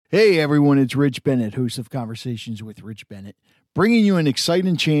Hey everyone, it's Rich Bennett, host of Conversations with Rich Bennett, bringing you an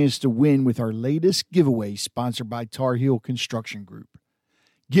exciting chance to win with our latest giveaway sponsored by Tar Heel Construction Group.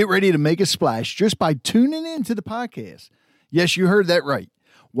 Get ready to make a splash just by tuning in to the podcast. Yes, you heard that right.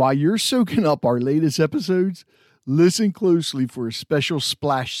 While you're soaking up our latest episodes, listen closely for a special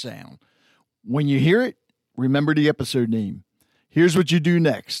splash sound. When you hear it, remember the episode name. Here's what you do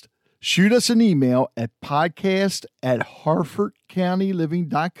next. Shoot us an email at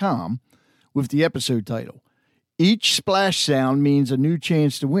podcast@harfordcountyliving.com with the episode title. Each splash sound means a new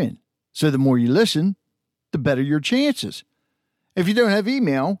chance to win. So the more you listen, the better your chances. If you don't have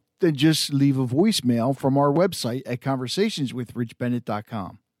email, then just leave a voicemail from our website at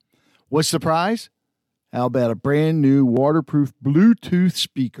conversationswithrichbennett.com. What's the prize? How about a brand new waterproof Bluetooth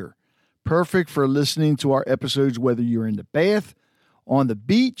speaker? Perfect for listening to our episodes whether you're in the bath, on the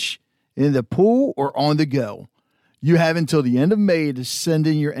beach, in the pool, or on the go. You have until the end of May to send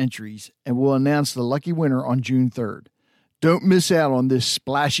in your entries, and we'll announce the lucky winner on June 3rd. Don't miss out on this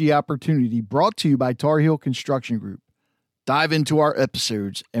splashy opportunity brought to you by Tar Heel Construction Group. Dive into our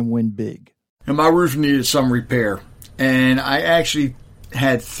episodes and win big. And my roof needed some repair, and I actually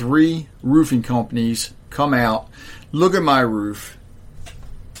had 3 roofing companies come out, look at my roof,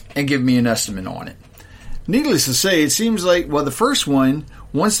 and give me an estimate on it. Needless to say, it seems like, well, the first one,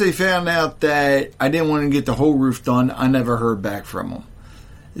 once they found out that I didn't want to get the whole roof done, I never heard back from them.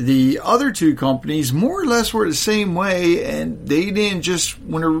 The other 2 companies more or less were the same way, and they didn't just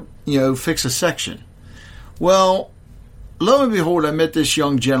want to, fix a section. Well, lo and behold, I met this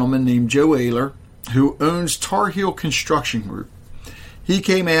young gentleman named Joe Ayler, who owns Tar Heel Construction Group. He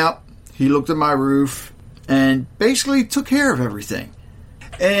came out, he looked at my roof, and basically took care of everything.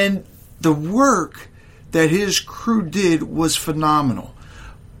 And the work that his crew did was phenomenal.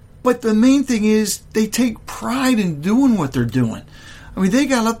 But the main thing is they take pride in doing what they're doing. I mean, they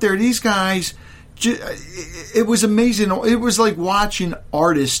got up there, these guys, it was amazing. It was like watching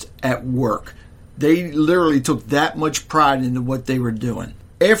artists at work. They literally took that much pride into what they were doing.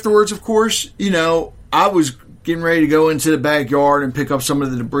 Afterwards, of course, I was getting ready to go into the backyard and pick up some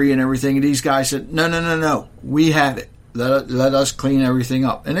of the debris and everything. And these guys said, no, we have it. Let us clean everything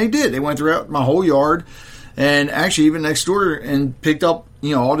up. And they did. They went throughout my whole yard and actually even next door and picked up,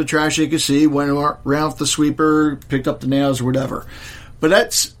 all the trash they could see, went around with the sweeper, picked up the nails or whatever. But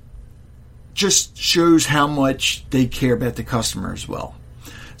that's just shows how much they care about the customer as well.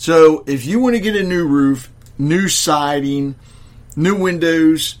 So if you want to get a new roof, new siding, new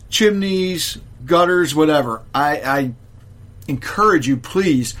windows, chimneys, gutters, whatever, I encourage you,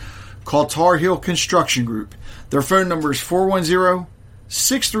 please call Tar Heel Construction Group. Their phone number is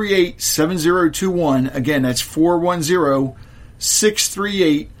 410-638-7021. Again, that's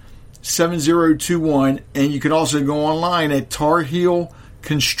 410-638-7021. And you can also go online at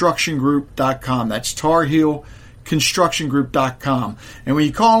tarheelconstructiongroup.com. That's tarheelconstructiongroup.com. And when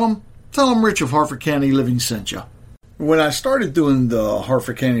you call them, tell them Rich of Harford County Living sent you. When I started doing the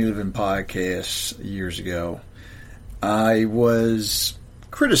Harford County Living podcast years ago, I was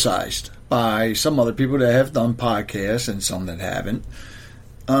criticized by some other people that have done podcasts and some that haven't,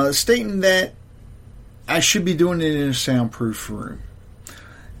 stating that I should be doing it in a soundproof room.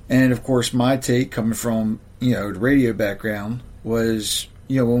 And of course, my take coming from, the radio background was,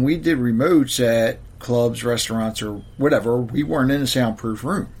 when we did remotes at clubs, restaurants, or whatever, we weren't in a soundproof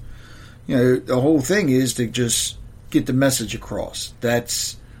room. The whole thing is to just get the message across.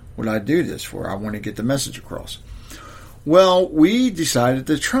 That's what I do this for. I want to get the message across. Well, we decided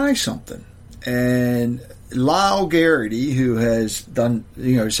to try something. And Lyle Garrity, who has done,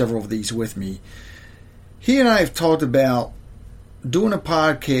 several of these with me, he and I have talked about doing a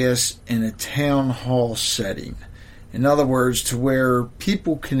podcast in a town hall setting. In other words, to where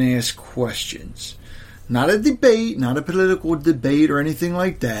people can ask questions. Not a debate, not a political debate or anything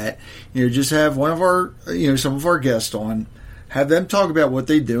like that. Just have one of our, some of our guests on, have them talk about what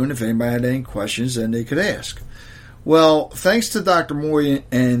they do, and if anybody had any questions, then they could ask. Well, thanks to Dr. Moy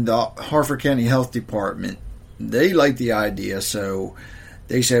and the Harford County Health Department, they liked the idea, so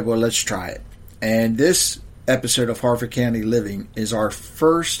they said, well, let's try it. And this episode of Harford County Living is our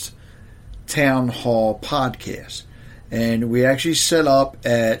first town hall podcast. And we actually set up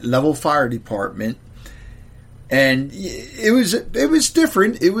at Level Fire Department. And it was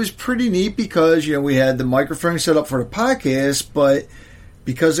different. It was pretty neat because, we had the microphone set up for the podcast, but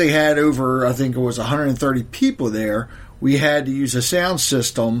because they had over, I think it was 130 people there, we had to use a sound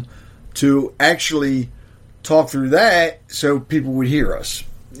system to actually talk through that so people would hear us.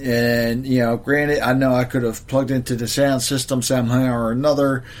 And, granted, I know I could have plugged into the sound system somehow or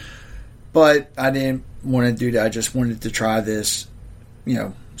another, but I didn't want to do that. I just wanted to try this,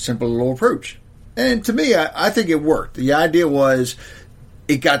 simple little approach. And to me, I think it worked. The idea was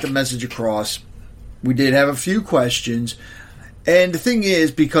it got the message across. We did have a few questions. And the thing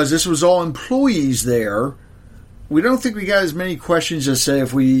is, because this was all employees there, we don't think we got as many questions as, say,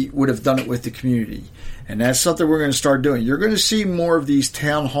 if we would have done it with the community. And that's something we're going to start doing. You're going to see more of these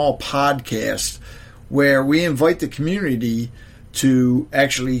town hall podcasts where we invite the community to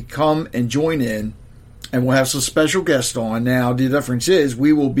actually come and join in. And we'll have some special guests on. Now, the difference is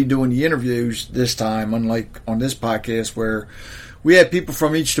we will be doing the interviews this time, unlike on this podcast where we have people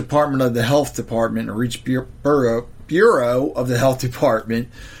from each department of the health department or each bureau of the health department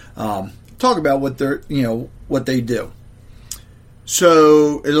talk about what they're, what they do.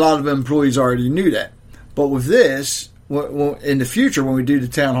 So a lot of employees already knew that. But with this, in the future when we do the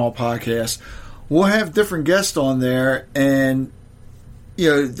town hall podcast, we'll have different guests on there, and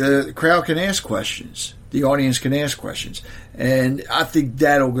the crowd can ask questions. The audience can ask questions. And I think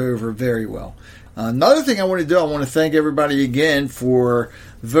that'll go over very well. Another thing I want to do, I want to thank everybody again for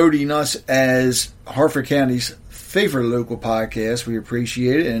voting us as Harford County's favorite local podcast. We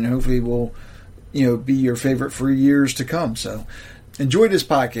appreciate it, and hopefully we'll be your favorite for years to come. So enjoy this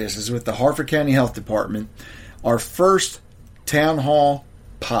podcast. It's with the Harford County Health Department, our first town hall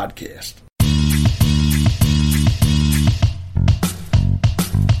podcast.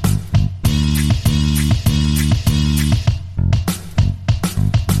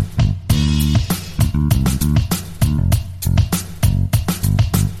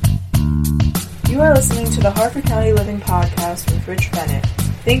 You are listening to the Harford County Living Podcast with Rich Bennett.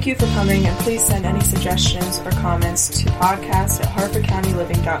 Thank you for coming, and please send any suggestions or comments to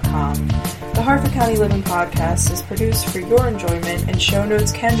podcast@harfordcountyliving.com. The Harford County Living Podcast is produced for your enjoyment, and show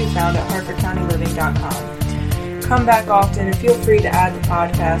notes can be found at harfordcountyliving.com. Come back often, and feel free to add the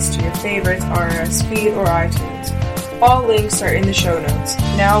podcast to your favorites, RSS feed, or iTunes. All links are in the show notes.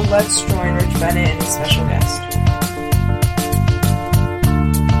 Now let's join Rich Bennett and his special guest.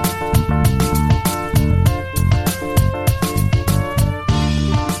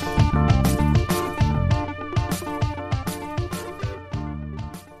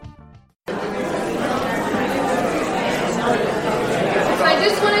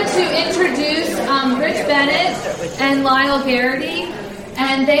 And Lyle Garrity,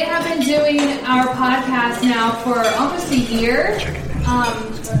 and they have been doing our podcast now for almost a year.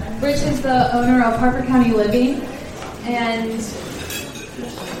 Rich is the owner of Harford County Living, and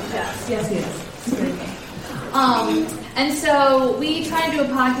yes, he is. And so we try to do a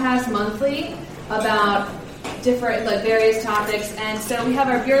podcast monthly about different, various topics. And so we have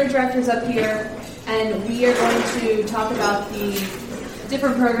our bureau directors up here, and we are going to talk about the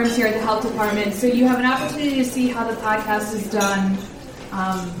different programs here at the health department, so you have an opportunity to see how the podcast is done,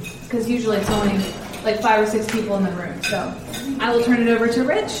 because usually it's only 5 or 6 people in the room. So I will turn it over to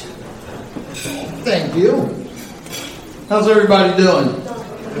Rich. Thank you. How's everybody doing?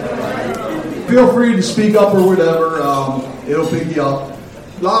 Feel free to speak up or whatever. It'll pick you up.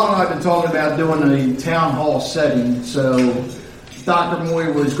 Lyle and I have been talking about doing a town hall setting, so Dr.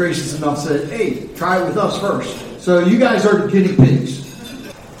 Moy was gracious enough to say, hey, try it with us first. So you guys are the guinea pigs.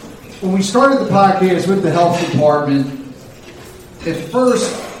 When we started the podcast with the health department, at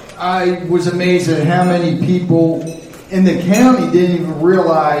first I was amazed at how many people in the county didn't even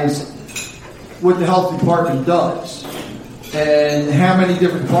realize what the health department does and how many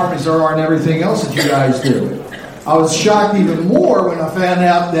different departments there are and everything else that you guys do. I was shocked even more when I found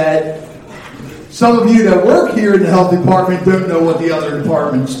out that some of you that work here in the health department don't know what the other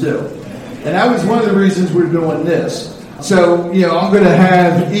departments do. And that was one of the reasons we're doing this. So, I'm going to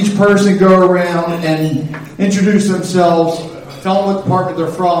have each person go around and introduce themselves, tell them what department they're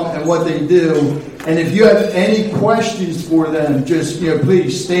from and what they do. And if you have any questions for them, just,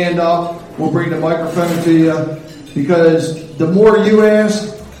 please stand up. We'll bring the microphone to you. Because the more you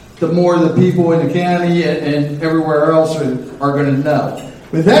ask, the more the people in the county and everywhere else are going to know.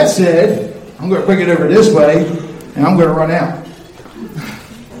 With that said, I'm going to bring it over this way, and I'm going to run out.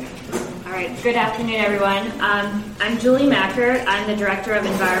 Good afternoon, everyone. I'm Julie Mackert. I'm the Director of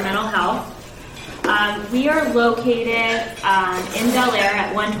Environmental Health. We are located in Bel Air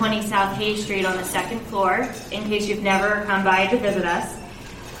at 120 South Hay Street on the 2nd floor, in case you've never come by to visit us.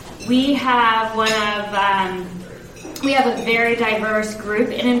 We have a very diverse group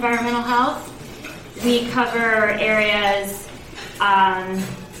in environmental health. We cover areas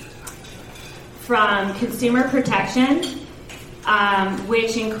from consumer protection,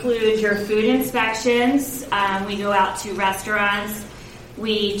 which includes your food inspections. We go out to restaurants.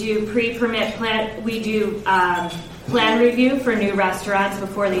 We do pre-permit plan. We do plan review for new restaurants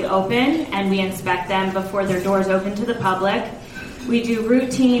before they open, and we inspect them before their doors open to the public. We do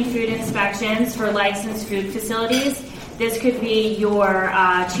routine food inspections for licensed food facilities. This could be your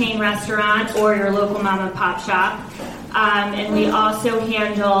chain restaurant or your local mom and pop shop. And we also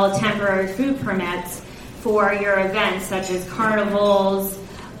handle temporary food permits for your events such as carnivals,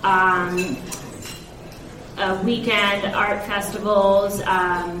 weekend art festivals, the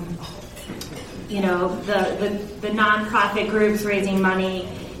nonprofit groups raising money.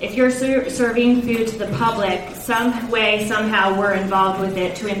 If you're serving food to the public, some way, somehow we're involved with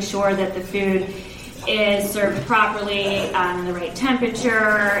it to ensure that the food is served properly, the right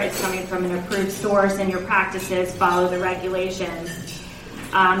temperature, it's coming from an approved source, and your practices follow the regulations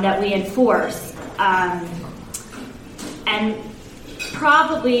that we enforce. And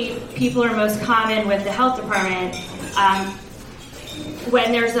probably people are most common with the health department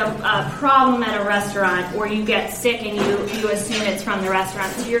when there's a problem at a restaurant or you get sick and you assume it's from the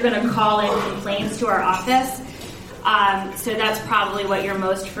restaurant, so you're going to call in complaints to our office. So that's probably what you're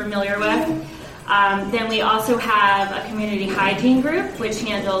most familiar with. Then we also have a community hygiene group which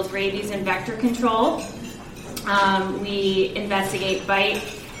handles rabies and vector control. We investigate bite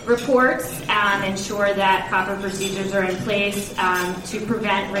reports, ensure that proper procedures are in place to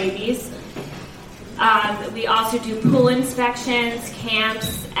prevent rabies. We also do pool inspections,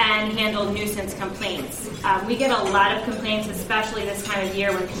 camps, and handle nuisance complaints. We get a lot of complaints, especially this time of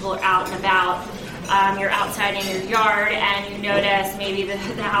year when people are out and about. You're outside in your yard and you notice maybe the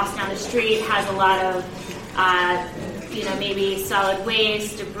house down the street has a lot of maybe solid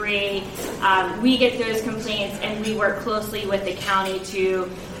waste, debris. We get those complaints and we work closely with the county to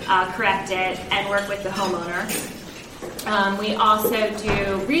correct it and work with the homeowner. We also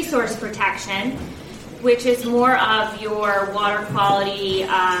do resource protection, which is more of your water quality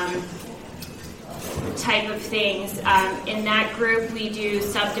type of things. In that group, we do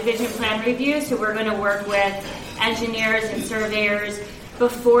subdivision plan reviews, so we're going to work with engineers and surveyors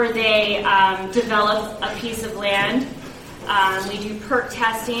before they develop a piece of land. We do perk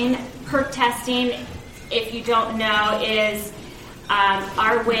testing. Perk testing, if you don't know, is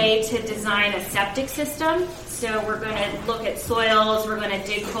our way to design a septic system. So we're going to look at soils, we're going to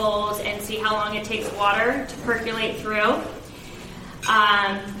dig holes and see how long it takes water to percolate through.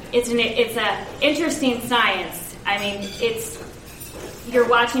 It's an interesting science. I mean, you're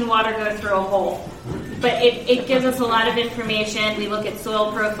watching water go through a hole. But it gives us a lot of information. We look at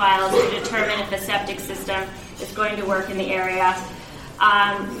soil profiles to determine if a septic system is going to work in the area.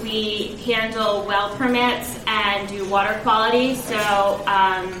 We handle well permits and do water quality. So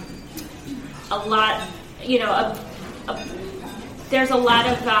there's a lot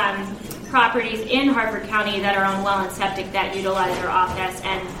of properties in Harford County that are on well and septic that utilize our office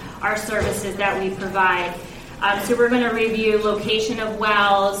and our services that we provide. So we're going to review location of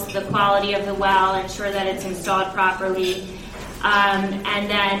wells, the quality of the well, ensure that it's installed properly. And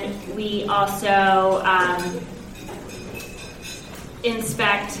then we also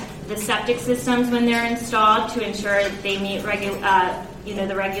inspect the septic systems when they're installed to ensure that they meet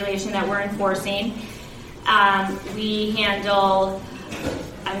the regulation that we're enforcing. We handle,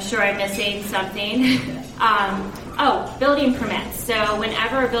 I'm sure I'm missing something, building permits. So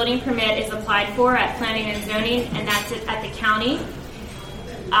whenever a building permit is applied for at planning and zoning, and that's at the county,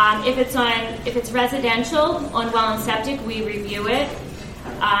 if it's residential on well and septic, we review it.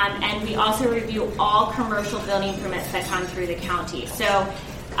 And we also review all commercial building permits that come through the county. So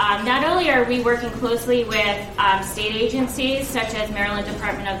not only are we working closely with state agencies such as Maryland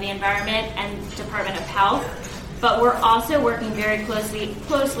Department of the Environment and Department of Health, but we're also working very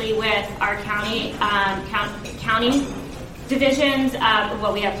closely with our county divisions.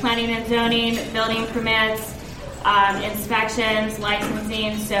 We have planning and zoning, building permits, inspections,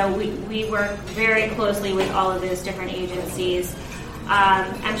 licensing. So we work very closely with all of those different agencies.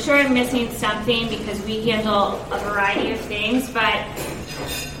 I'm sure I'm missing something because we handle a variety of things, but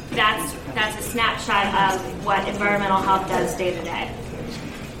that's a snapshot of what environmental health does day to day.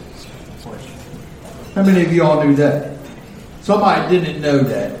 How many of you all knew that? Somebody didn't know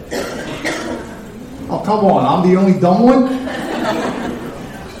that. Oh, come on, I'm the only dumb one?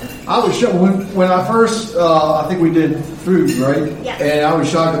 I was shocked when I first, I think we did food, right? Yes. And I was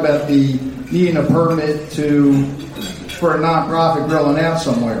shocked about needing a permit for a nonprofit grilling out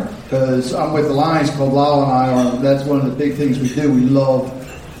somewhere, because I'm with the Lions Club. Lyle and I are. That's one of the big things we do. We love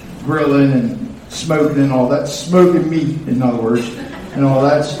grilling and smoking and all that, smoking meat, in other words, and all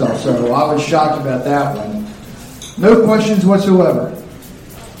that stuff. So I was shocked about that one. No questions whatsoever.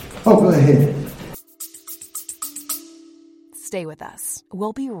 Oh, go ahead. Stay with us.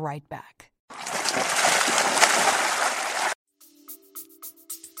 We'll be right back.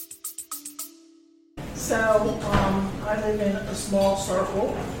 So I live in a small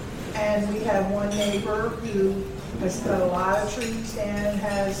circle, and we have one neighbor who has cut a lot of trees down,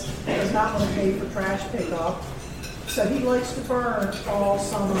 does not want to pay for trash pickup. So he likes to burn all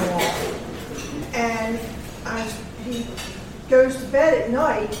summer long. And he goes to bed at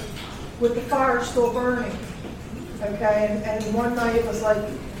night with the fire still burning. Okay, and one night it was like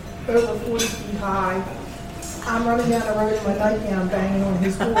over 40 feet high. I'm running down the road in my nightgown, banging on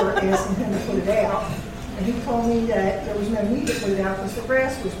his door, asking him to put it out. And he told me that there was no need to put it out because the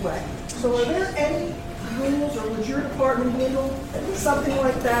grass was wet. So are there any rules, or would your department handle something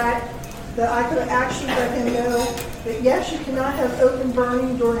like that I could actually let him know that yes, you cannot have open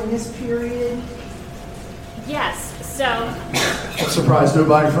burning during this period? Yes, so... I'm surprised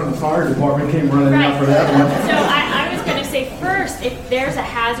nobody from the fire department came running out for that one. So I was going to say, first, if there's a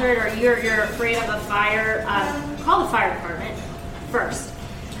hazard or you're afraid of a fire, call the fire department first.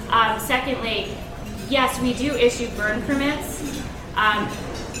 Secondly, yes, we do issue burn permits.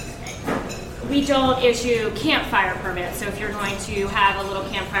 We don't issue campfire permits, so if you're going to have a little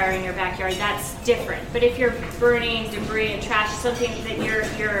campfire in your backyard, that's different. But if you're burning debris and trash, something that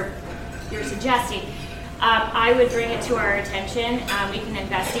you're suggesting, I would bring it to our attention. We can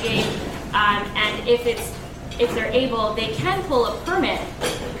investigate, and if they're able, they can pull a permit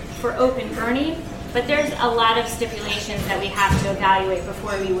for open burning. But there's a lot of stipulations that we have to evaluate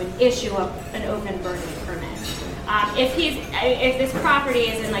before we would issue an open burning permit. If this property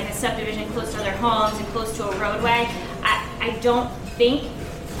is in like a subdivision close to other homes and close to a roadway, I don't think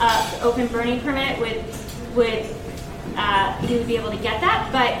open burning permit would you would be able to get that.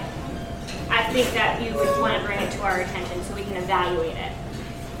 But I think that you would want to bring it to our attention so we can evaluate it.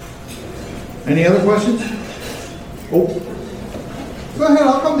 Any other questions? Oh, go ahead.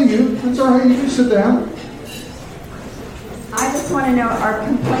 I'll come to you. That's all right. You can sit down. I just want to know, are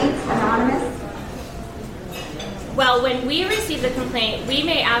complaints anonymous? Well, when we receive the complaint, we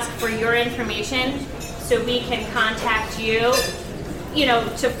may ask for your information so we can contact you,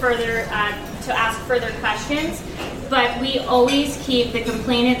 to further to ask further questions. But we always keep the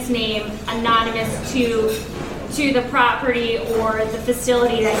complainant's name anonymous to the property or the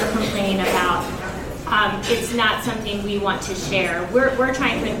facility that you're complaining about. It's not something we want to share. We're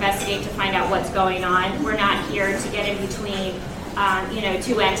trying to investigate to find out what's going on. We're not here to get in between,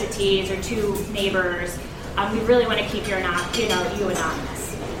 two entities or two neighbors. We really want to keep you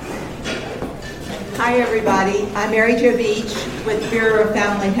anonymous. Hi, everybody. I'm Mary Jo Beach with Bureau of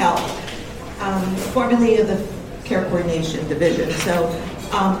Family Health, formerly of the Care Coordination Division. So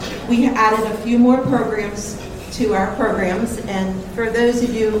we added a few more programs to our programs, and for those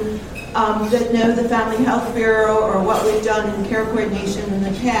of you that know the Family Health Bureau or what we've done in care coordination in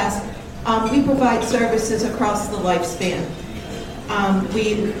the past, we provide services across the lifespan.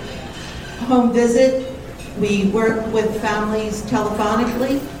 We home visit, we work with families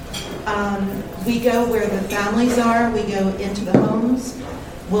telephonically, we go where the families are, we go into the homes,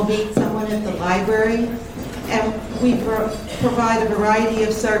 we'll meet someone at the library, and we provide a variety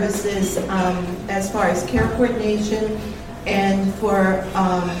of services as far as care coordination and for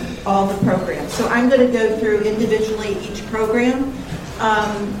all the programs. So I'm going to go through individually each program.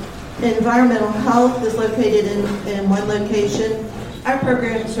 Environmental health is located in one location. Our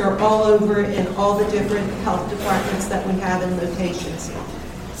programs are all over in all the different health departments that we have in locations.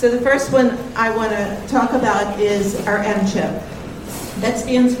 So the first one I want to talk about is our MCHIP. That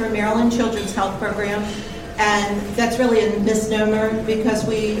stands for Maryland Children's Health Program, and that's really a misnomer because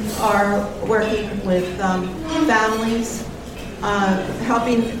we are working with families,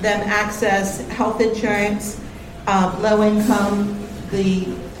 helping them access health insurance, low income,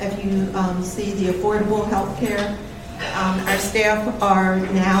 if you see the affordable health care. Our staff are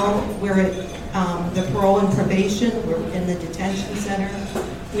now, we're at the parole and probation, we're in the detention center.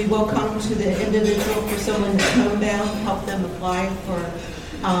 We will come to the individual for someone that's homebound, help them apply for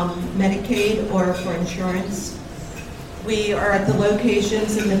Medicaid or for insurance. We are at the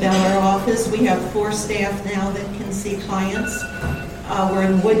locations in the Bel Air office. We have 4 staff now that can see clients. We're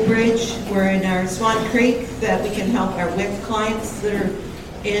in Woodbridge. We're in our Swan Creek that we can help our WIC clients that are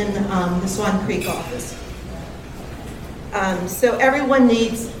in the Swan Creek office. So everyone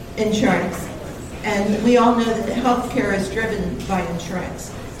needs insurance. And we all know that healthcare is driven by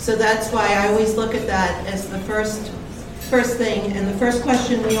insurance. So that's why I always look at that as the first thing. And the first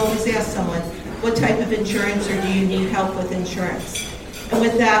question we always ask someone, what type of insurance or do you need help with insurance? And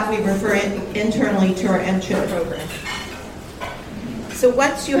with that, we refer it internally to our MCHIP program. So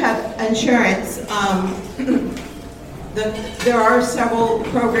once you have insurance, there are several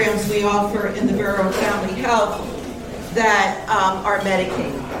programs we offer in the Bureau of Family Health that are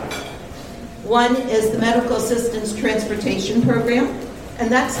Medicaid. One is the Medical Assistance Transportation Program,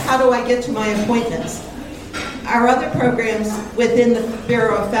 and that's how do I get to my appointments. Our other programs within the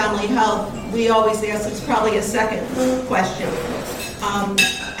Bureau of Family Health, we always ask, it's probably a second question,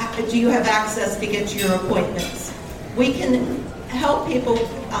 do you have access to get to your appointments? We can help people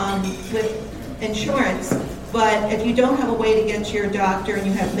with insurance, but if you don't have a way to get to your doctor and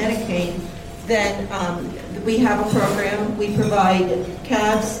you have Medicaid, then we have a program. We provide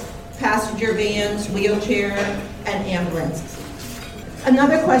cabs, passenger vans, wheelchair, and ambulances.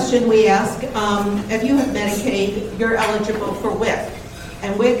 Another question we ask, if you have Medicaid, you're eligible for WIC,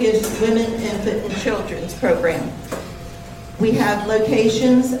 and WIC is Women, Infant, and Children's Program. We have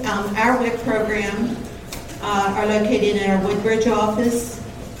locations. Our WIC program are located in our Woodbridge office,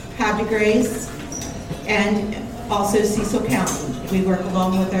 Havre de Grace, and also Cecil County. We work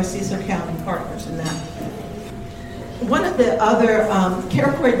along with our Cecil County partners in that. One of the other,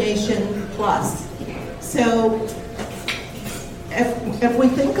 Care Coordination Plus. So if we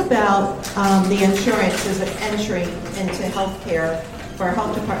think about the insurance as an entry into healthcare for our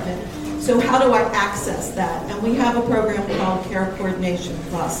health department, so how do I access that? And we have a program called Care Coordination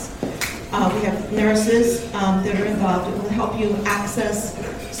Plus. We have nurses that are involved. It will help you access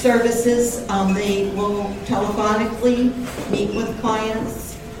services. They will telephonically meet with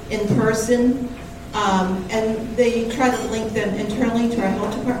clients in person, and they try to link them internally to our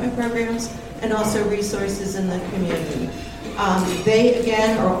health department programs and also resources in the community. They,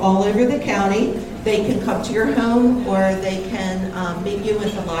 again, are all over the county. They can come to your home, or they can meet you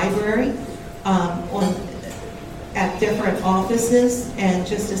at the library at different offices and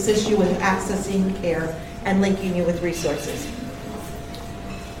just assist you with accessing care and linking you with resources.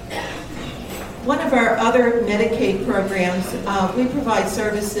 One of our other Medicaid programs, we provide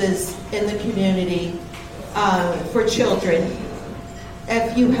services in the community for children.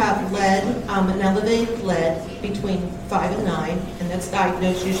 If you have lead, an elevated lead between 5 and 9, and that's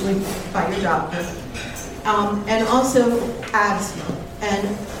diagnosed usually by your doctor, and also asthma.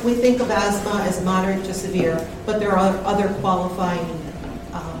 And we think of asthma as moderate to severe, but there are other qualifying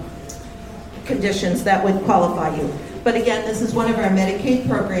conditions that would qualify you. But again, this is one of our Medicaid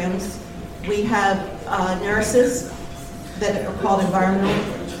programs. We have nurses that are called environmental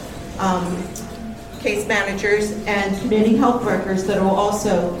case managers and community health workers that will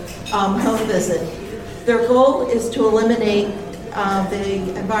also home visit. Their goal is to eliminate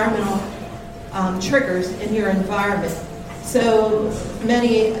the environmental triggers in your environment. So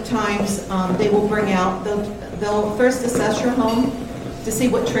many times they will bring out, they'll first assess your home to see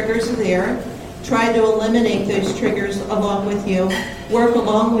what triggers are there, try to eliminate those triggers along with you, work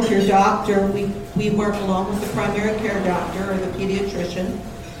along with your doctor. We work along with the primary care doctor or the pediatrician,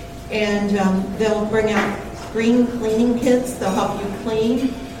 and they'll bring out green cleaning kits. They'll help you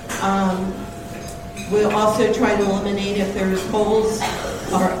clean. We'll also try to eliminate if there's holes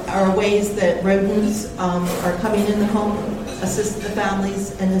or ways that rodents are coming in the home, assist the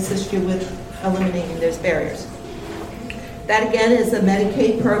families, and assist you with eliminating those barriers. That again is a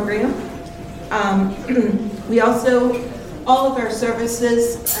Medicaid program. We also, all of our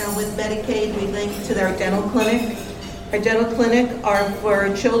services with Medicaid, we link to their dental clinic. Our dental clinic are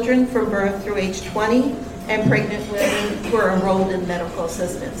for children from birth through age 20 and pregnant women who are enrolled in medical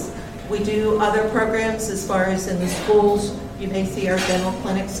assistance. We do other programs as far as in the schools. You may see our dental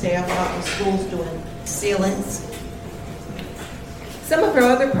clinic staff out in schools doing sealants. Some of our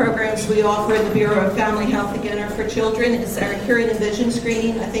other programs we offer in the Bureau of Family Health, again, are for children. Is our hearing and vision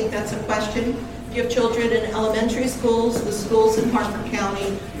screening. I think that's a question. If you have children in elementary schools, the schools in Harford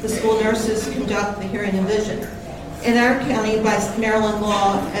County, the school nurses conduct the hearing and vision. In our county, by Maryland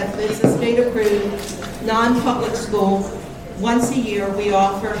law, if it's a state-approved non-public school, once a year we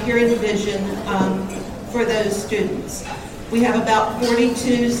offer hearing and vision for those students. We have about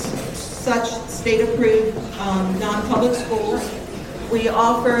 42 such state-approved non-public schools. We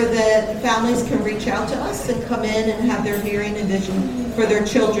offer that families can reach out to us and come in and have their hearing and vision for their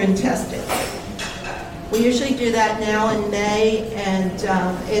children tested. We usually do that now in May, and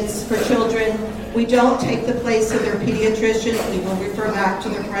it's for children. We don't take the place of their pediatrician. We will refer back to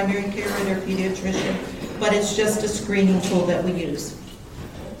their primary care or their pediatrician, but it's just a screening tool that we use.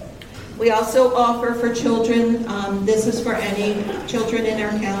 We also offer for children, this is for any children in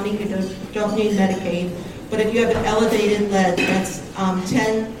our county who don't need Medicaid, but if you have an elevated lead, that's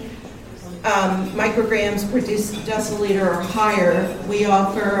 10 micrograms per deciliter or higher, we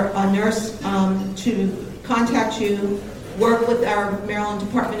offer a nurse to contact you, work with our Maryland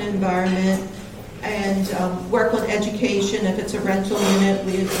Department of Environment, and work on education. If it's a rental unit,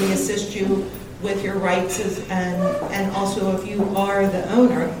 we assist you with your rights, and also if you are the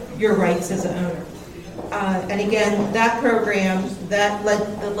owner, your rights as an owner. And again, that program,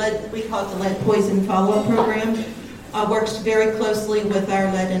 we call it the lead poison follow-up program, works very closely with our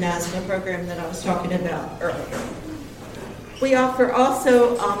lead and asthma program that I was talking about earlier. We offer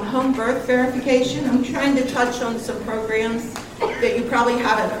also home birth verification. I'm trying to touch on some programs that you probably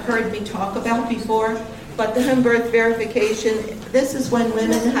haven't heard me talk about before, but the home birth verification, this is when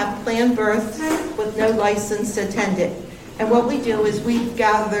women have planned births with no licensed attendant. And what we do is we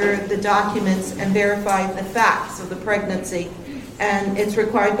gather the documents and verify the facts of the pregnancy, and it's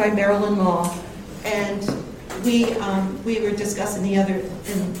required by Maryland law. And we were discussing the other,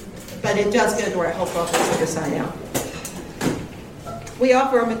 but it does go to our health officer to sign out. We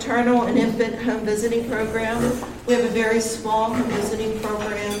offer a maternal and infant home visiting program. We have a very small home visiting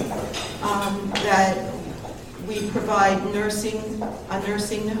program that we provide a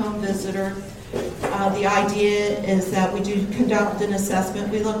nursing home visitor. The idea is that we do conduct an assessment.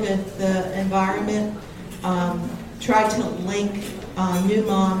 We look at the environment, try to link new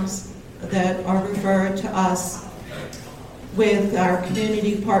moms that are referred to us with our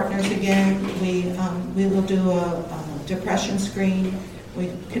community partners. Again, we will do a depression screen. We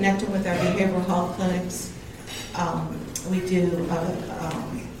connect them with our behavioral health clinics. We do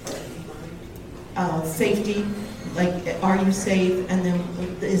safety, like are you safe, and then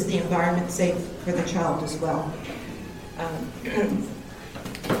is the environment safe for the child as well.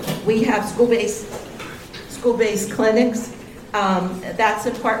 We have school-based clinics. That's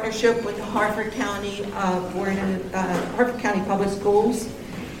in partnership with the Harford County Harford County Public Schools.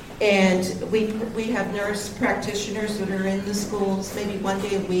 And we have nurse practitioners that are in the schools maybe one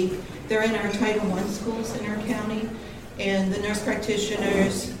day a week. They're in our Title I schools in our county. And the nurse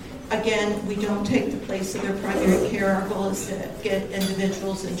practitioners, again, we don't take the place of their primary care. Our goal is to get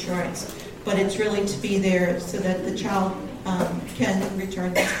individuals insurance. But it's really to be there so that the child can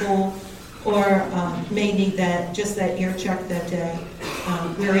return to school or may need that ear check that day.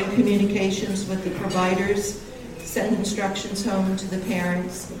 We're in communications with the providers, send instructions home to the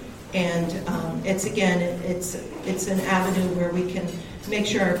parents. And it's an avenue where we can make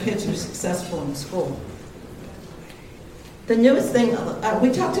sure our kids are successful in school. The newest thing,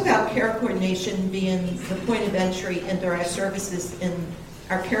 we talked about care coordination being the point of entry into our services in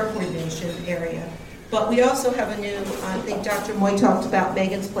our care coordination area. But we also have a new, I think Dr. Moy talked about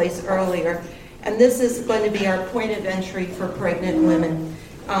Megan's Place earlier, and this is going to be our point of entry for pregnant women.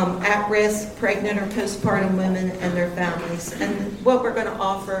 At-risk, pregnant or postpartum women and their families. And what we're going to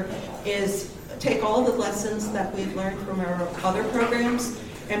offer is take all the lessons that we've learned from our other programs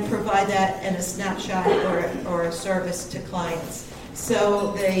and provide that in a snapshot or a service to clients.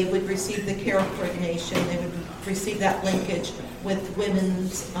 So they would receive the care coordination, they would receive that linkage with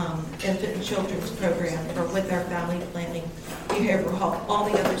women's infant and children's program or with our family planning, behavioral health, all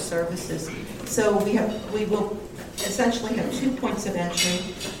the other services. So we will essentially have 2 points of entry.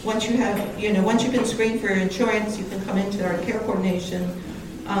 Once you've been screened for your insurance, you can come into our care coordination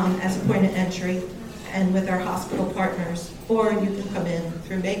as a point of entry and with our hospital partners, or you can come in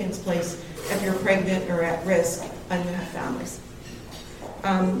through Megan's Place if you're pregnant or at risk and you have families.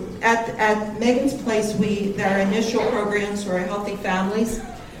 At Megan's Place, our initial programs are Healthy Families,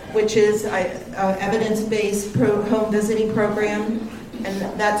 which is an evidence-based home visiting program, and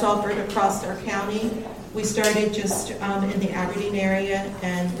that's offered across our county. We started just in the Aberdeen area,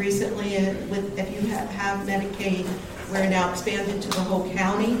 and recently, if you have Medicaid, we're now expanded to the whole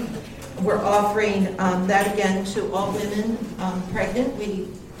county. We're offering that again to all women pregnant. We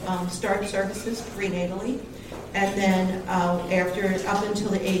start services prenatally, and then up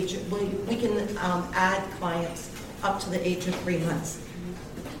until the age, we can add clients up to the age of 3 months.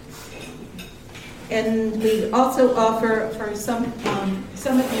 And we also offer, for some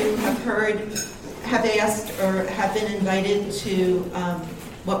of you have asked or have been invited to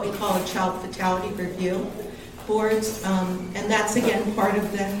what we call a child fatality review boards, and that's again part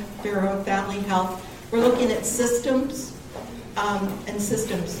of the Bureau of Family Health. We're looking at systems and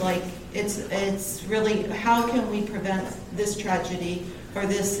systems like it's really how can we prevent this tragedy or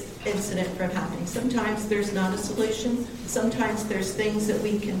this incident from happening. Sometimes there's not a solution. Sometimes there's things that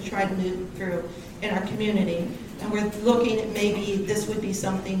we can try to move through in our community. And we're looking at maybe this would be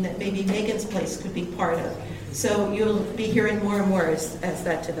something that maybe Megan's Place could be part of. So you'll be hearing more and more as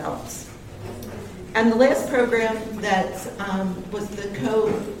that develops. And the last program that was the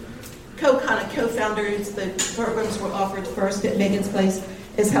co-founders, the programs were offered first at Megan's Place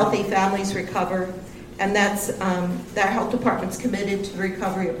is Healthy Families Recover. And that's that health department's committed to the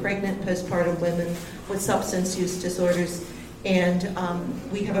recovery of pregnant postpartum women with substance use disorders. And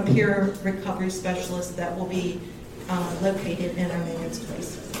we have a peer recovery specialist that will be located in our Megan's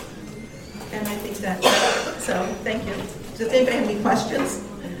Place. And I think that's it. So, thank you. Does anybody have any questions?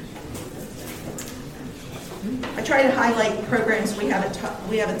 I try to highlight programs we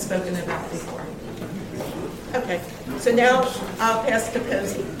haven't spoken about before. Okay, so now I'll pass to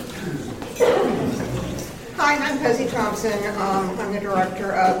Posey. Hi, I'm Posey Thompson. I'm the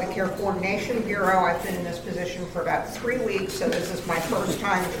director of the Care Coordination Bureau. I've been in this position for about 3 weeks, so this is my first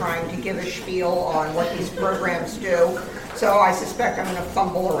time trying to give a spiel on what these programs do. So I suspect I'm going to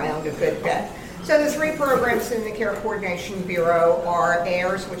fumble around a good bit. So the 3 programs in the Care Coordination Bureau are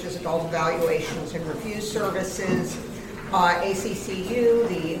AIRS, which is Adult Evaluations and Review Services, ACCU,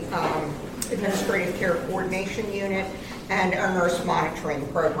 the Administrative Care Coordination Unit, and a Nurse Monitoring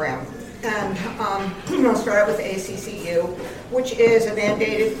Program. And I'll start out with ACCU, which is a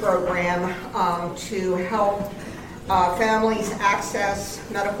mandated program to help families access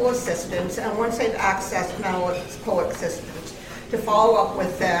medical assistance, and once they've accessed medical assistance, to follow up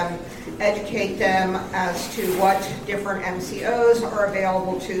with them, educate them as to what different MCOs are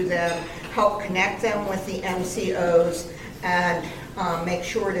available to them, help connect them with the MCOs, and make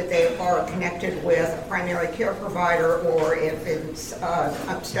sure that they are connected with a primary care provider, or if it's an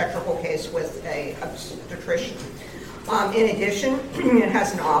obstetrical case, with an obstetrician. In addition, it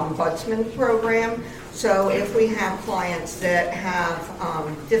has an ombudsman program. So if we have clients that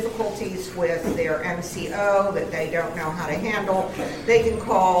have difficulties with their MCO that they don't know how to handle, they can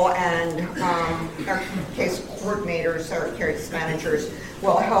call, and our case coordinators or case managers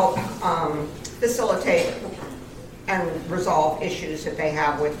will help facilitate and resolve issues that they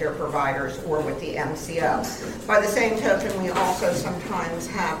have with their providers or with the MCO. By the same token, we also sometimes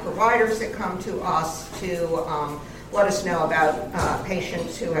have providers that come to us to let us know about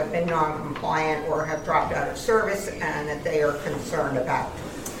patients who have been non-compliant or have dropped out of service and that they are concerned about.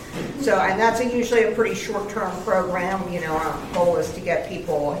 So, and that's usually a pretty short-term program. You know, our goal is to get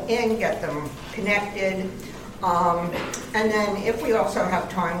people in, get them connected. And then if we also have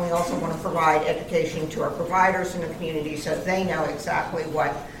time, we also want to provide education to our providers in the community so they know exactly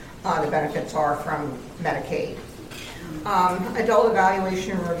what the benefits are from Medicaid. Adult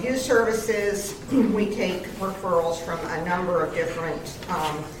Evaluation and Review Services, we take referrals from a number of different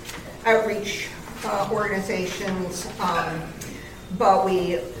outreach organizations, but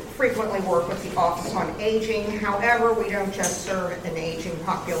we frequently work with the Office on Aging. However, we don't just serve an aging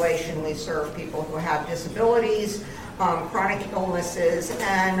population. We serve people who have disabilities, chronic illnesses,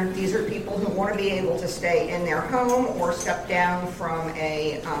 and these are people who want to be able to stay in their home or step down from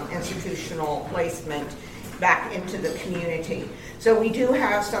a institutional placement back into the community. So we do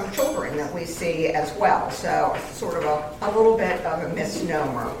have some children that we see as well. So it's sort of a little bit of a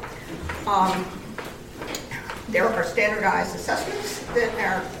misnomer. There are standardized assessments that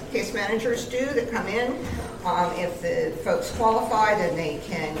our case managers do that come in. If the folks qualify, then they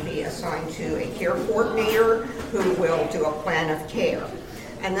can be assigned to a care coordinator who will do a plan of care.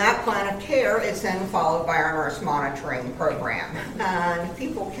 And that plan of care is then followed by our nurse monitoring program. And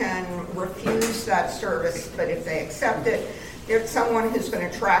people can refuse that service, but if they accept it, there's someone who's going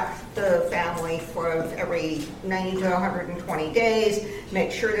to track the family for every 90 to 120 days,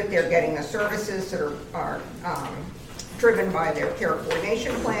 make sure that they're getting the services that are driven by their care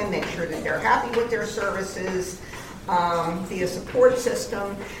coordination plan, make sure that they're happy with their services via support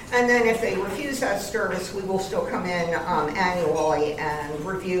system. And then if they refuse that service, we will still come in annually and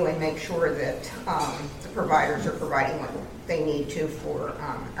review and make sure that the providers are providing what they need to for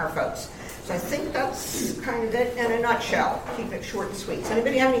our folks. So I think that's kind of it in a nutshell. Keep it short and sweet. Does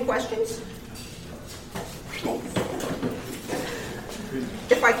anybody have any questions?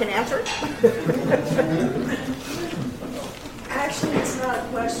 If I can answer it. Actually, it's not a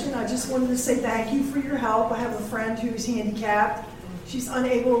question. I just wanted to say thank you for your help. I have a friend who's handicapped. She's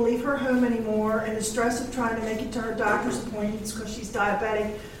unable to leave her home anymore, and the stress of trying to make it to her doctor's appointments because she's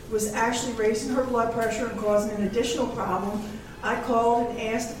diabetic was actually raising her blood pressure and causing an additional problem. I called and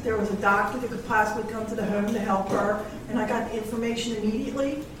asked if there was a doctor that could possibly come to the home to help her, and I got the information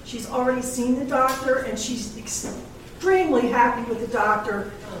immediately. She's already seen the doctor, and she's extremely happy with the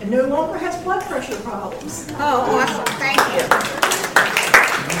doctor and no longer has blood pressure problems. Oh, awesome. Thank you.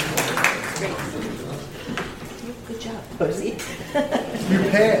 Good job, Posey. You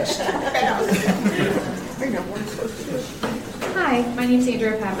passed. I know what I'm supposed to do. Hi, my name is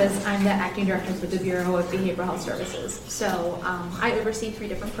Andrea Pappas. I'm the Acting Director for the Bureau of Behavioral Health Services. So I oversee 3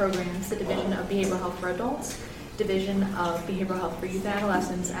 different programs: the Division of Behavioral Health for Adults, Division of Behavioral Health for Youth and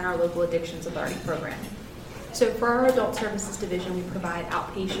Adolescents, and our local Addictions Authority program. So for our Adult Services Division, we provide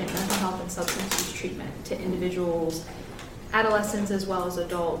outpatient mental health and substance use treatment to individuals, adolescents, as well as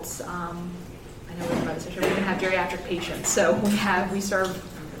adults. I know we're about this issue. We even have geriatric patients, so we serve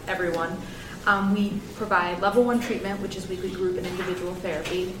everyone. We provide level 1 treatment, which is weekly group and individual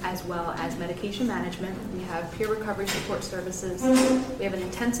therapy, as well as medication management. We have peer recovery support services. We have an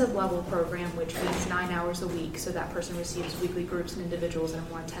intensive level program, which means 9 hours a week, so that person receives weekly groups and individuals at a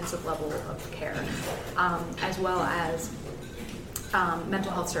more intensive level of care, as well as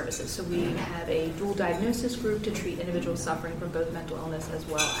mental health services. So we have a dual diagnosis group to treat individuals suffering from both mental illness as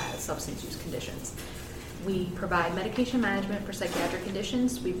well as substance use conditions. We provide medication management for psychiatric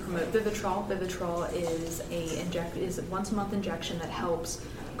conditions. We promote Vivitrol. Vivitrol is a once-a-month injection that helps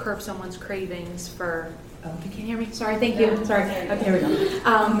curb someone's cravings for. Oh, you can't hear me? Sorry, thank you. Sorry. Okay, here we go.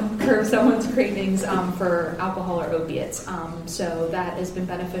 Curb someone's cravings for alcohol or opiates. So that has been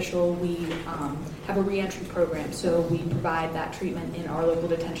beneficial. We have a reentry program, so we provide that treatment in our local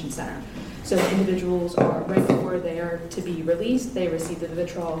detention center. So individuals are right before they are to be released, they receive the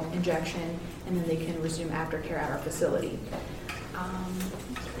Vivitrol injection, and then they can resume aftercare at our facility.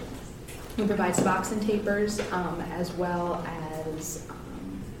 We provide Suboxone tapers, as well as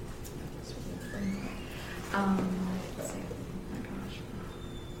let's see. Oh my gosh.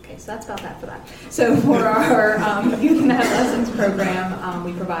 Okay, so that's about that for that. So for our youth and adolescents program,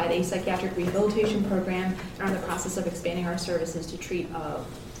 we provide a psychiatric rehabilitation program and are in the process of expanding our services to treat a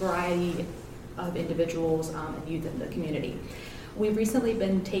variety of individuals and youth in the community. We've recently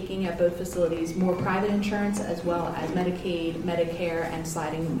been taking at both facilities more private insurance as well as Medicaid, Medicare, and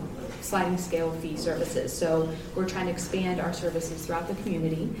sliding scale fee services. So we're trying to expand our services throughout the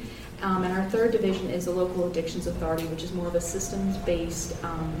community. And our third division is the Local Addictions Authority, which is more of a systems-based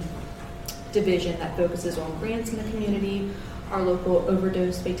division that focuses on grants in the community. Our local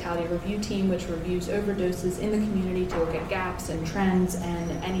overdose fatality review team, which reviews overdoses in the community to look at gaps and trends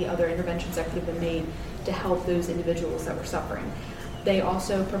and any other interventions that could have been made to help those individuals that were suffering. They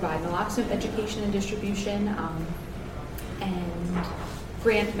also provide naloxone education and distribution, and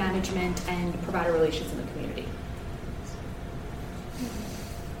grant management and provider relations in the community.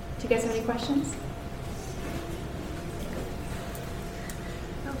 Do you guys have any questions?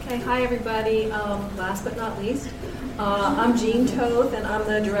 Okay, hi everybody. Last but not least, I'm Jean Toth, and I'm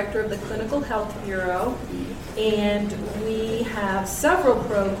the director of the Clinical Health Bureau. And we have several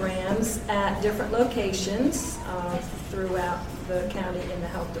programs at different locations throughout the county in the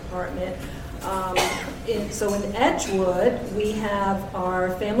health department. So in Edgewood, we have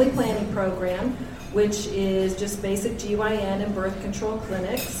our family planning program, which is just basic GYN and birth control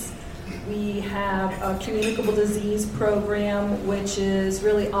clinics. We have a communicable disease program, which is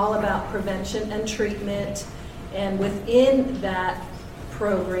really all about prevention and treatment. And within that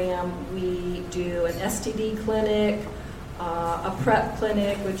program, we do an STD clinic, a PrEP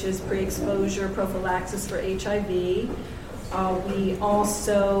clinic, which is pre-exposure prophylaxis for HIV. We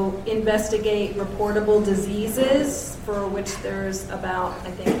also investigate reportable diseases, for which there's about,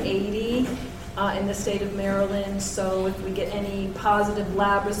 I think, 80 in the state of Maryland. So if we get any positive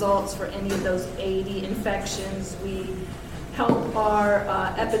lab results for any of those 80 infections, we help our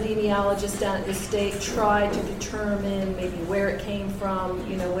epidemiologists down at the state try to determine maybe where it came from,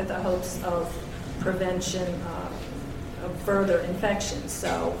 with the hopes of prevention of further infections.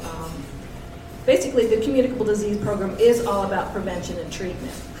 So basically the communicable disease program is all about prevention and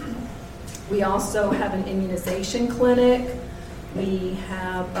treatment. We also have an immunization clinic. We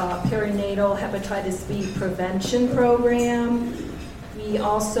have a perinatal hepatitis B prevention program. We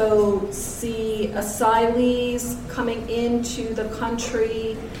also see asylees coming into the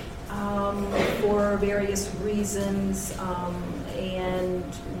country for various reasons, and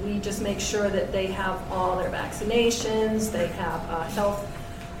we just make sure that they have all their vaccinations, they have a health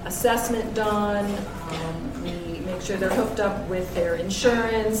assessment done, we make sure they're hooked up with their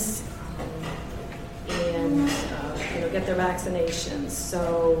insurance, and get their vaccinations.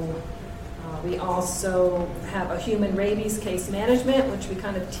 So we also have a human rabies case management, which we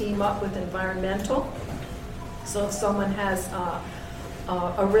kind of team up with environmental. So if someone has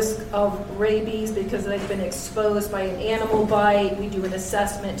a risk of rabies because they've been exposed by an animal bite, we do an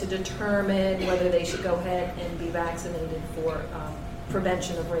assessment to determine whether they should go ahead and be vaccinated for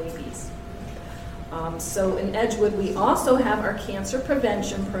prevention of rabies. So in Edgewood, we also have our cancer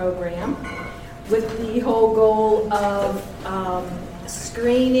prevention program, with the whole goal of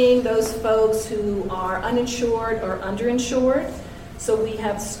screening those folks who are uninsured or underinsured. So we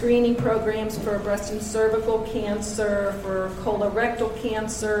have screening programs for breast and cervical cancer, for colorectal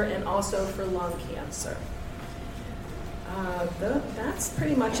cancer, and also for lung cancer. That's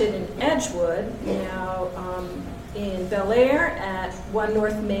pretty much it in Edgewood. Now, in Bel Air at 1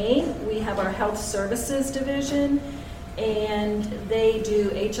 North Main, we have our Health Services Division, and they do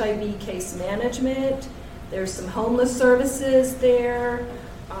HIV case management. There's some homeless services there.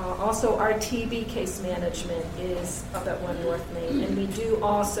 Also, our TB case management is up at 1 North Main, and we do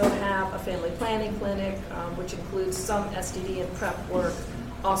also have a family planning clinic, which includes some STD and PrEP work,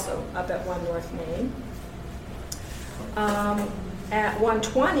 also up at 1 North Main. At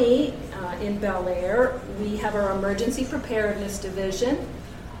 120 in Bel Air, we have our emergency preparedness division,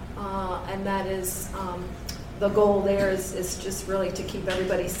 and that is the goal there is just really to keep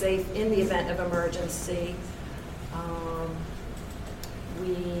everybody safe in the event of emergency.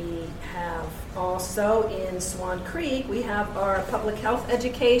 We have also in Swan Creek, we have our public health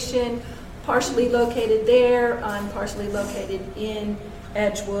education, partially located there and partially located in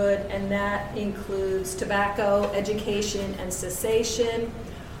Edgewood, and that includes tobacco education and cessation.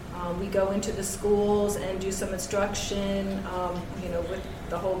 We go into the schools and do some instruction, with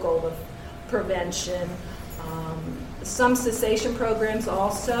the whole goal of prevention. Some cessation programs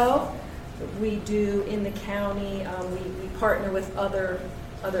also we do in the county. We partner with other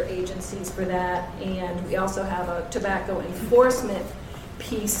agencies for that, and we also have a tobacco enforcement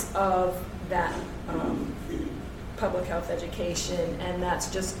piece of that public health education, and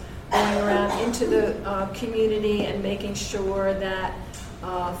that's just going around into the community and making sure that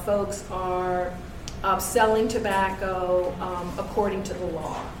folks are selling tobacco according to the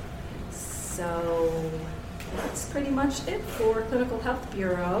law. So that's pretty much it for Clinical Health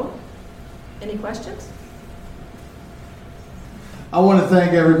Bureau. Any questions? I want to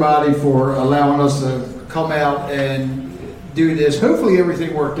thank everybody for allowing us to come out and do this. Hopefully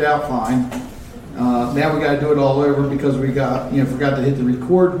everything worked out fine. Now we got to do it all over because we forgot to hit the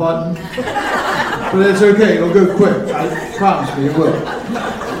record button. But it's okay. It'll go quick. I promise you it will.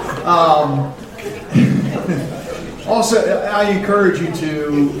 Also, I encourage you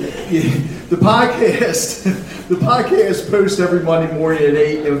to the podcast. The podcast posts every Monday morning at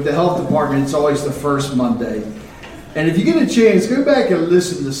 8. And with the health department, it's always the first Monday. And if you get a chance, go back and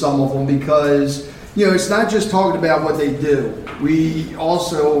listen to some of them because it's not just talking about what they do. We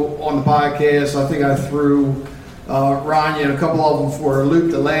also on the podcast, I think I threw Rania and a couple of them for a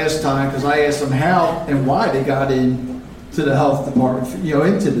loop the last time because I asked them how and why they got into the health department,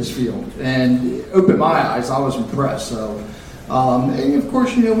 into this field, and it opened my eyes. I was impressed. So, and of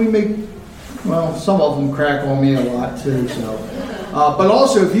course, we make, some of them crack on me a lot too. So, but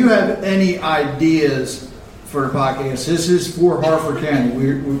also if you have any ideas for the podcast, this is for Harford County.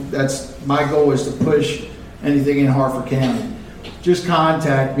 That's my goal is to push anything in Harford County. Just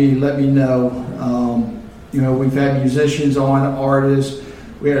contact me, let me know. We've had musicians on, artists.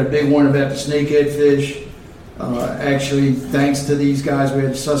 We had a big one about the snakehead fish. Actually, thanks to these guys, we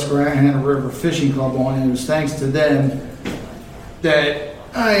had the Susquehanna River Fishing Club on, and it was thanks to them that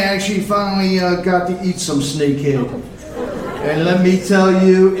I actually finally got to eat some snakehead. And let me tell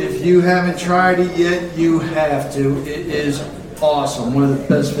you, if you haven't tried it yet, you have to. It is awesome. One of the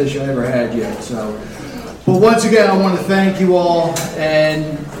best fish I ever had yet. So, but once again, I want to thank you all,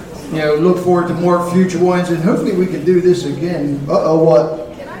 and look forward to more future ones, and hopefully we can do this again.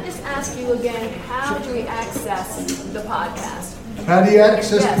 What? Can I just ask you again, how do we access the podcast? How do you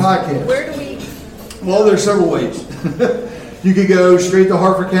access the podcast? Where do we? Well, there's several ways. You can go straight to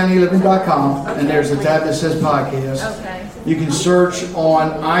HarfordCountyLiving.com, and there's a tab that says podcast. Okay. You can search on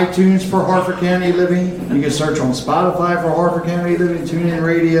iTunes for Harford County Living. You can search on Spotify for Harford County Living, TuneIn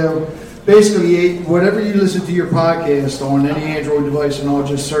Radio. Basically, whatever you listen to your podcast on any Android device and all,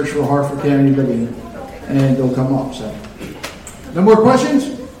 just search for Harford County Living, and they'll come up. So, no more questions?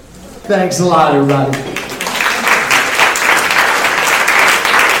 Thanks a lot, everybody.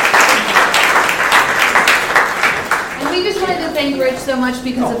 Thank Rich so much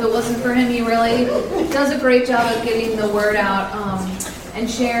because if it wasn't for him, he really does a great job of getting the word out and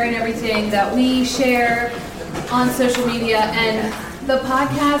sharing everything that we share on social media. And the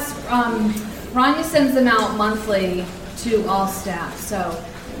podcast, Rania sends them out monthly to all staff, so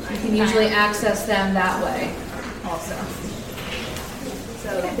you can usually access them that way also.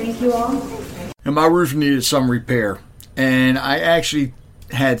 So thank you all. And my roof needed some repair, and I actually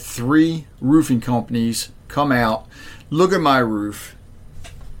had 3 roofing companies come out, look at my roof,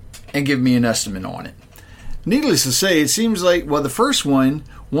 and give me an estimate on it. Needless to say, it seems like, the first one,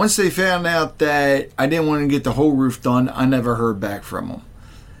 once they found out that I didn't want to get the whole roof done, I never heard back from them.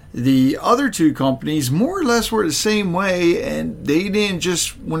 The other 2 companies more or less were the same way, and they didn't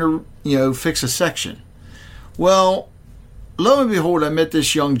just want to, fix a section. Well, lo and behold, I met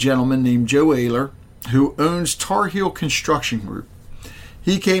this young gentleman named Joe Ayler, who owns Tar Heel Construction Group.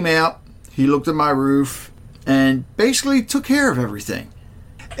 He came out, he looked at my roof, and basically took care of everything.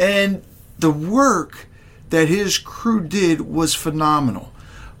 And the work that his crew did was phenomenal.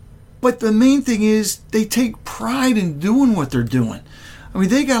 But the main thing is they take pride in doing what they're doing. I mean,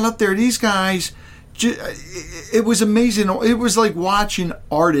 they got up there. These guys, it was amazing. It was like watching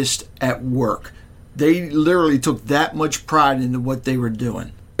artists at work. They literally took that much pride into what they were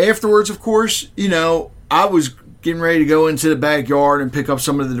doing. Afterwards, of course, I was getting ready to go into the backyard and pick up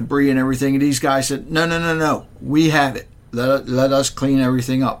some of the debris and everything. And these guys said, no, we have it. Let us clean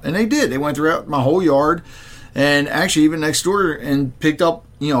everything up. And they did. They went throughout my whole yard and actually even next door and picked up,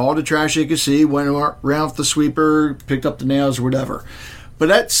 all the trash they could see, went around with the sweeper, picked up the nails or whatever. But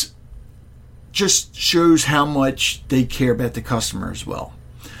that's just shows how much they care about the customer as well.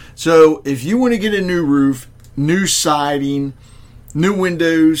 So if you want to get a new roof, new siding, new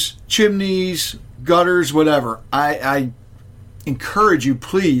windows, chimneys, gutters, whatever, I encourage you,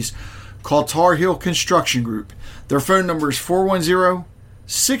 please call Tar Heel Construction Group. Their phone number is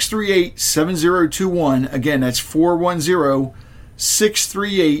 410-638-7021. Again, that's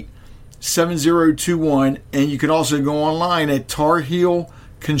 410-638-7021. And you can also go online at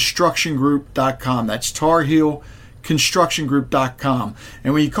tarheelconstructiongroup.com. That's tarheelconstructiongroup.com.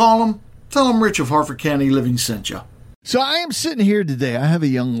 And when you call them, tell them Rich of Harford County Living sent you. So I am sitting here today. I have a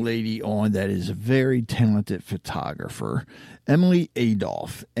young lady on that is a very talented photographer, Emily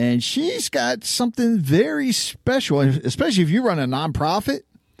Adolph, and she's got something very special, especially if you run a nonprofit.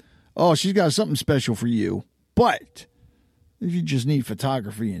 Oh, she's got something special for you. But if you just need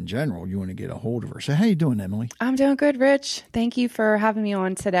photography in general, you want to get a hold of her. So how you doing, Emily? I'm doing good, Rich. Thank you for having me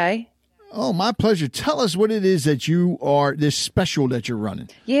on today. Oh, my pleasure. Tell us what it is that you are, this special that you're running.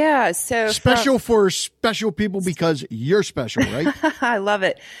 Yeah, so... Special for special people because you're special, right? I love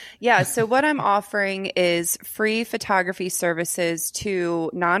it. Yeah, so what I'm offering is free photography services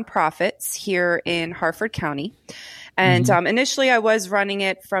to nonprofits here in Harford County. And initially I was running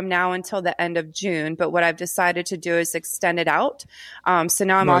it from now until the end of June, but what I've decided to do is extend it out. So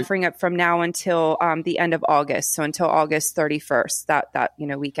now I'm offering it from now until the end of August. So until August 31st, that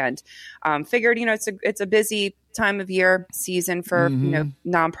weekend. Figured, it's a busy time of year season for,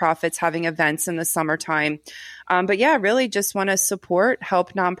 nonprofits having events in the summertime. But yeah, really just want to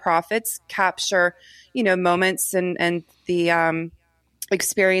help nonprofits capture, moments and the,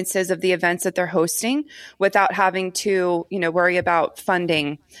 experiences of the events that they're hosting without having to, worry about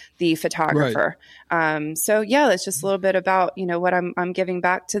funding the photographer. Right. So yeah, that's just a little bit about, what I'm giving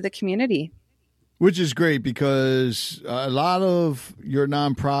back to the community. Which is great because a lot of your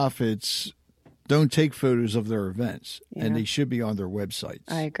nonprofits don't take photos of their events and they should be on their websites.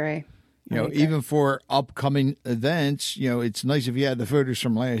 I agree. Even for upcoming events, it's nice if you had the photos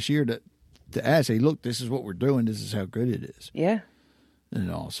from last year to ask, hey, look, this is what we're doing. This is how good it is. Yeah. And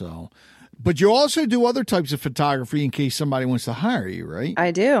also, but you also do other types of photography in case somebody wants to hire you, right?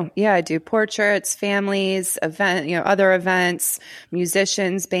 I do. Yeah, I do portraits, families, other events,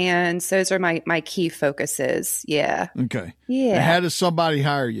 musicians, bands. Those are my key focuses. Yeah. Okay. Yeah. And how does somebody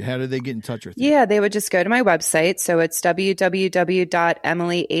hire you? How do they get in touch with you? Yeah, they would just go to my website. So it's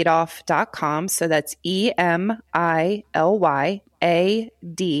www.emilyadolph.com. So that's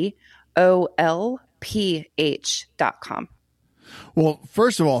EMILYADOLPH.com. Well,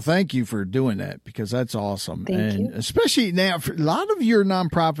 first of all, thank you for doing that because that's awesome. Thank you. Especially now, a lot of your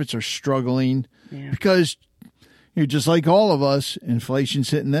nonprofits are struggling because just like all of us, inflation's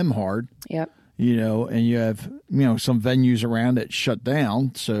hitting them hard. Yep. And you have, some venues around that shut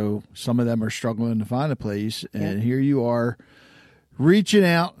down. So some of them are struggling to find a place. And here you are reaching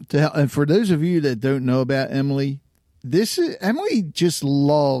out to help. And for those of you that don't know about Emily, Emily just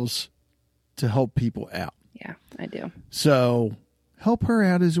loves to help people out. Yeah, I do. So help her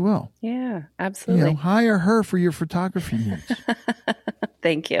out as well. Yeah, absolutely. Hire her for your photography needs.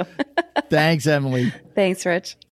 Thank you. Thanks, Emily. Thanks, Rich.